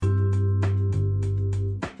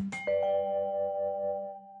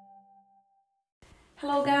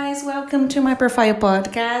Hello guys, welcome to my profile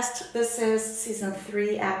podcast. This is season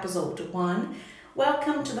 3, episode 1.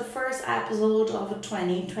 Welcome to the first episode of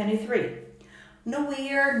 2023. New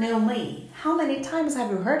year, new me. How many times have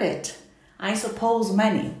you heard it? I suppose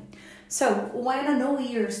many. So when a new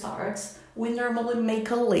year starts, we normally make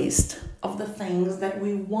a list of the things that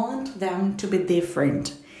we want them to be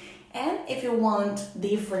different. And if you want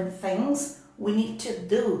different things, we need to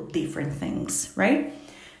do different things, right?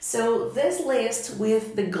 So this list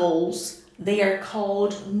with the goals, they are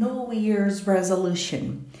called New Year's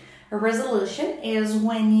resolution. A resolution is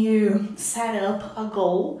when you set up a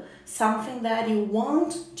goal, something that you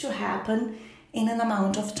want to happen in an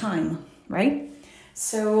amount of time, right?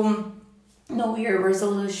 So New Year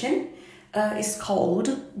resolution is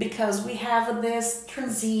called because we have this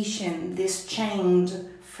transition, this change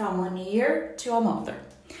from one year to another.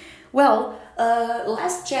 Well,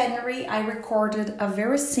 last January, I recorded a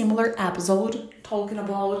very similar episode talking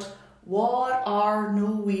about what are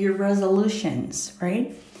New Year resolutions,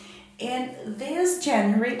 right? And this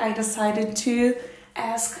January, I decided to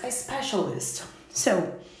ask a specialist.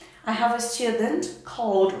 So, I have a student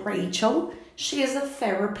called Rachel. She is a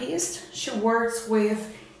therapist. She works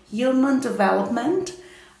with human development.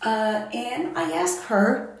 And I asked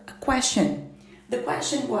her a question. The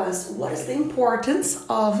question was, what is the importance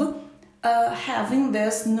of having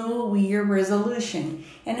this New Year resolution?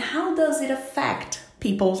 And how does it affect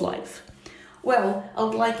people's life? Well, I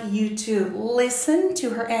would like you to listen to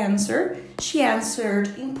her answer. She answered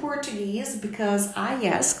in Portuguese because I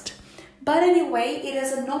asked. But anyway, it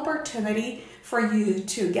is an opportunity for you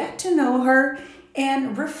to get to know her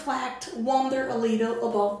and reflect, wonder a little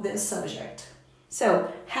about this subject.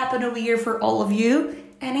 So, Happy New Year for all of you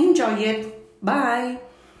and enjoy it. Bye!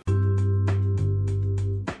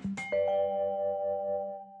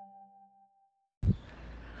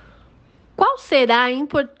 Qual será a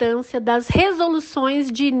importância das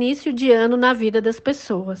resoluções de início de ano na vida das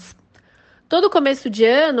pessoas? Todo começo de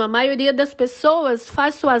ano, a maioria das pessoas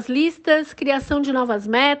faz suas listas, criação de novas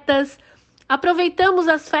metas. Aproveitamos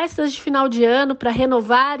as festas de final de ano para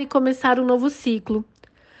renovar e começar um novo ciclo.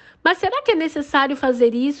 Mas será que é necessário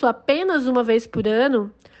fazer isso apenas uma vez por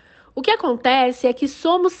ano? O que acontece é que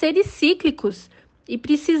somos seres cíclicos e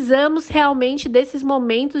precisamos realmente desses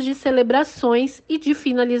momentos de celebrações e de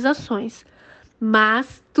finalizações.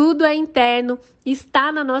 Mas tudo é interno, está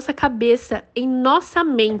na nossa cabeça, em nossa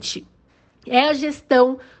mente. É a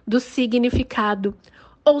gestão do significado.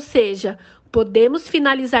 Ou seja, podemos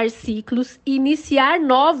finalizar ciclos e iniciar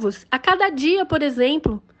novos a cada dia, por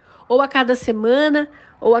exemplo, ou a cada semana,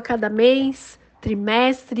 ou a cada mês,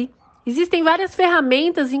 trimestre. Existem várias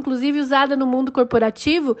ferramentas, inclusive usadas no mundo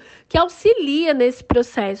corporativo, que auxilia nesse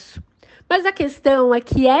processo. Mas a questão é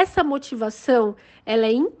que essa motivação ela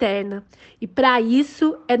é interna e para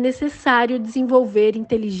isso é necessário desenvolver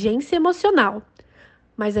inteligência emocional.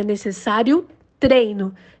 Mas é necessário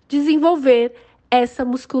treino, desenvolver essa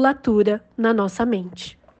musculatura na nossa mente.